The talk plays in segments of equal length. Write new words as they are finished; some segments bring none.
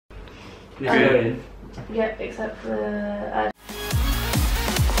Yeah, except for the...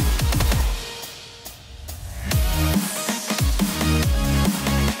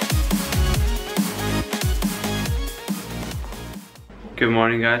 Good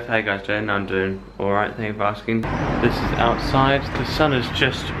morning guys, how you guys doing? I'm doing alright, thank you for asking. This is outside, the sun has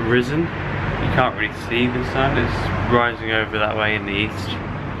just risen. You can't really see the sun, it's rising over that way in the east.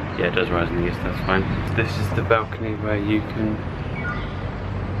 Yeah, it does rise in the east, that's fine. This is the balcony where you can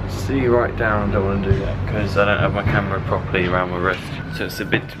see right down. I don't want to do that because I don't have my camera properly around my wrist. So it's a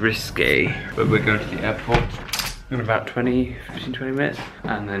bit risky. But we're going to the airport in about 15-20 minutes.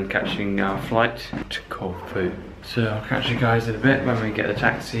 And then catching our flight to Corfu. So I'll catch you guys in a bit when we get the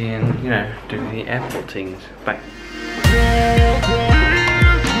taxi and, you know, do the airport things. Bye.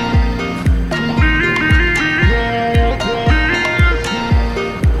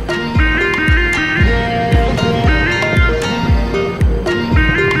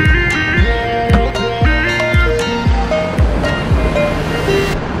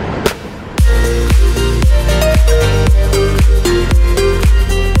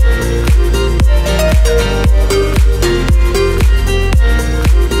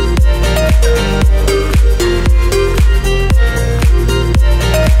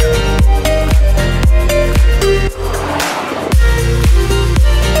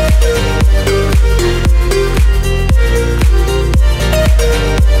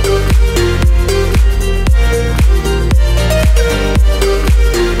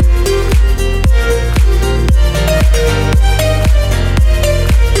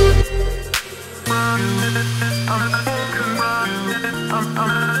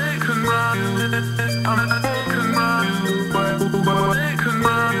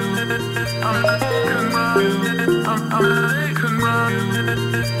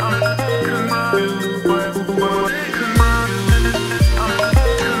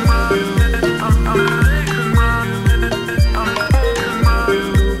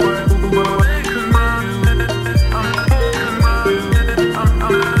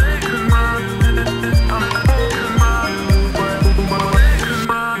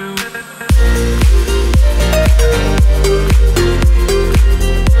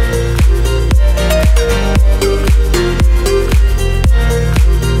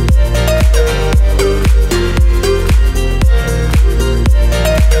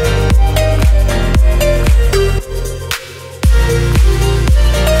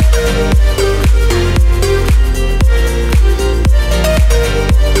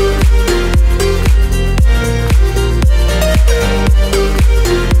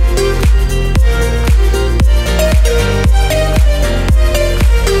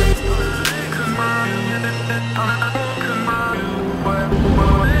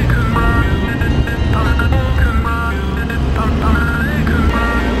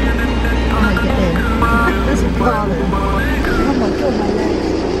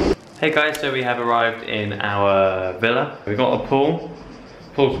 Hey guys, so we have arrived in our villa. We've got a pool.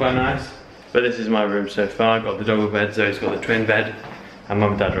 Pool's quite nice. But this is my room so far. I've got the double bed, Zoe's got the twin bed, and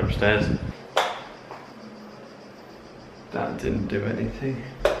mum and dad are upstairs. That didn't do anything.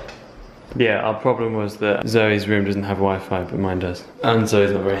 Yeah, our problem was that Zoe's room doesn't have Wi-Fi, but mine does. And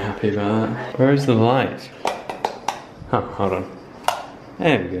Zoe's not very happy about that. Where is the light? Oh, hold on.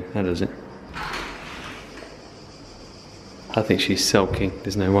 There we go, that does it. I think she's sulking,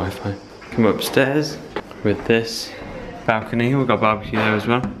 there's no Wi-Fi. Come upstairs with this balcony. We've got barbecue there as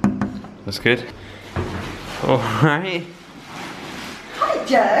well. That's good. Alright. Hi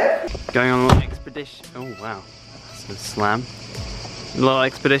Joe. Going on a little expedition. Oh wow, that's a slam. A little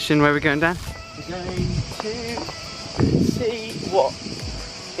expedition, where are we going, Dan? We're going to see what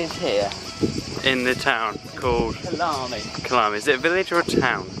is here. In the town called Kalami. Kalami. Is it a village or a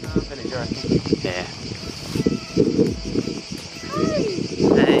town? Village, I reckon. Yeah.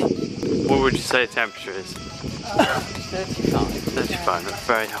 Hey. What would you say the temperature is? 35. 35, that's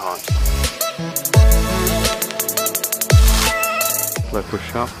very hot. Local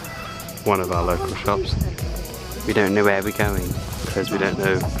shop. One of our local shops. We don't know where we're going because we don't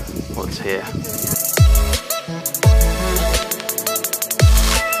know what's here.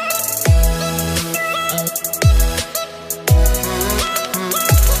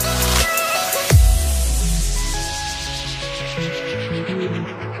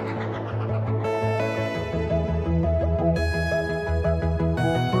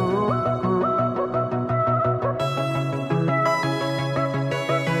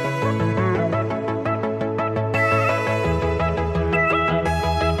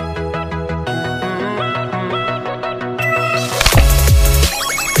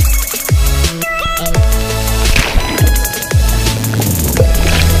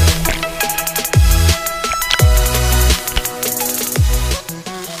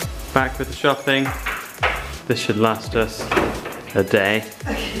 with the shopping. This should last us a day.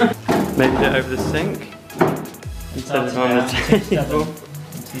 Maybe do it over the sink instead of on the table.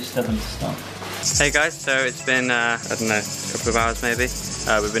 Too stubborn to stop. Hey guys, so it's been I don't know, a couple of hours maybe.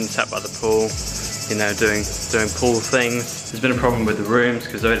 We've been sat by the pool, you know, doing pool things. There's been a problem with the rooms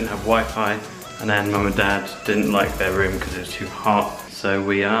because they didn't have Wi-Fi, and then Mum and Dad didn't like their room because it was too hot. So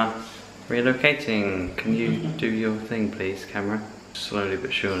we are relocating. Can you do your thing, please, camera? Slowly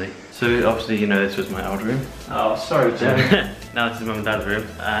but surely. So obviously, you know, this was my old room. Oh, sorry, Joe. Now this is Mum and Dad's room,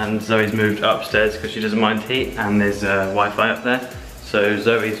 and Zoe's moved upstairs because she doesn't mind heat, and there's Wi-Fi up there. So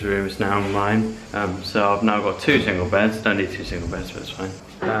Zoe's room is now mine. So I've now got 2 single beds. Don't need 2 single beds, but it's fine.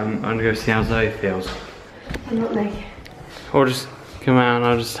 I'm gonna go see how Zoe feels. Not me. Or just come out and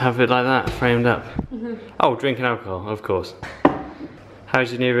I'll just have it like that, framed up. Oh, drinking alcohol, of course.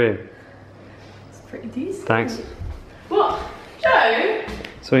 How's your new room? It's pretty decent. Thanks. What? Joe?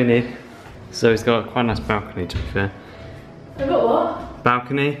 That's what you need. Zoe's got quite a nice balcony, to be fair. I got what?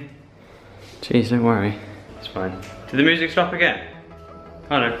 Balcony? Jeez, don't worry. It's fine. Did the music stop again?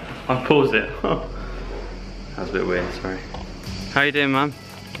 Oh no, I paused it. That was a bit weird, sorry. How you doing, Mum?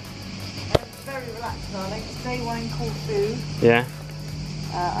 Very relaxed, darling. Day 1 in Corfu. Yeah?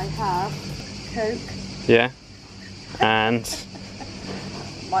 I have Coke. Yeah? And?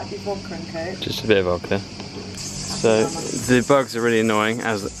 Might be vodka and Coke. Just a bit of vodka. So, the bugs are really annoying,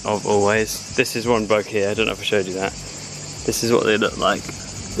 as of always. This is one bug here, I don't know if I showed you that. This is what they look like.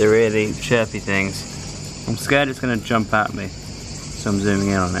 They're really chirpy things. I'm scared it's going to jump at me, so I'm zooming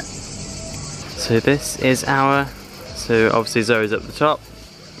in on it. So this is so obviously Zoe's up the top,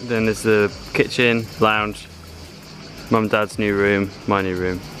 then there's the kitchen, lounge, Mum and Dad's new room, my new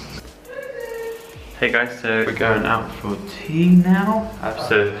room. Hey guys, so we're going out for tea now,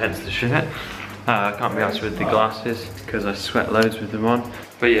 so hence the shirt. I can't be asked with the glasses because I sweat loads with them on.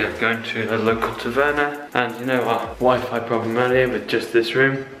 But yeah, going to a local taverna, and you know our Wi-Fi problem earlier with just this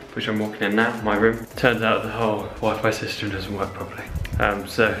room, which I'm walking in now, my room. Turns out the whole Wi-Fi system doesn't work properly.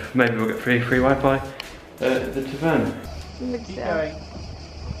 So maybe we'll get free Wi-Fi at the taverna. Keep going.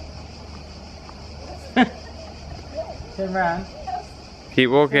 Turn round. Keep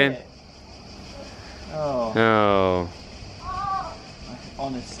walking. Oh. Oh,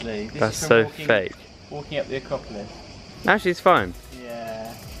 Honestly. This that's is from so walking, fake. Walking up the Acropolis. Actually, it's fine.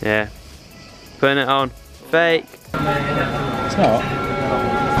 Yeah. Yeah. Putting it on. Fake. It's not.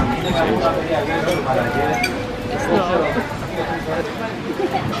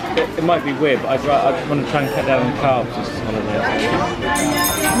 It might be weird, but I want to try and cut down on carbs just as holiday.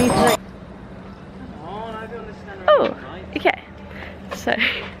 Oh, okay. So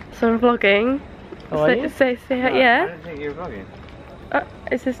I'm vlogging. Oh, are you? Say I yeah. don't think you're vlogging.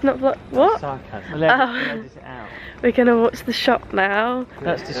 Is this not vlog? What? Sarcasm. Oh. We're gonna watch the shop now.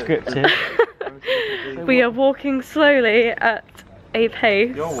 That's descriptive. We are walking slowly at a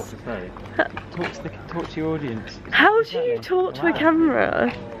pace. You're walking slowly. Talk to your audience. How do you talk to a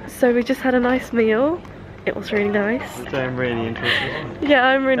camera? So we just had a nice meal. It was really nice. So I'm really interested. Yeah,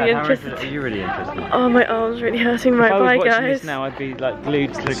 I'm really Dad, interested. Are you really interested? Oh, my arm's really hurting. Right, If I was bye watching guys. this now, I'd be like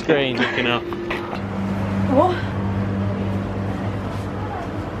glued to the screen. Looking up. What?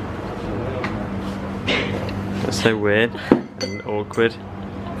 That's so weird and awkward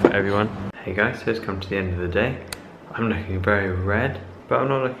for everyone. Hey guys, so it's come to the end of the day. I'm looking very red, but I'm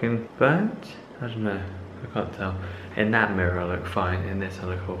not looking burnt. I don't know, I can't tell. In that mirror I look fine, in this I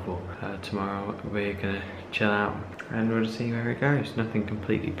look awful. Tomorrow we're gonna chill out and we'll see where it goes. Nothing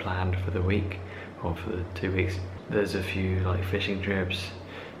completely planned for the week or for the 2 weeks. There's a few like fishing trips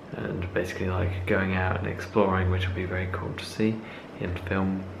and basically like going out and exploring, which will be very cool to see in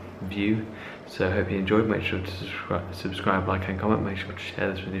film view. So I hope you enjoyed. Make sure to subscribe, like and comment. Make sure to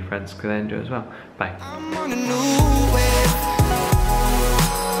share this with your friends because they enjoy as well. Bye.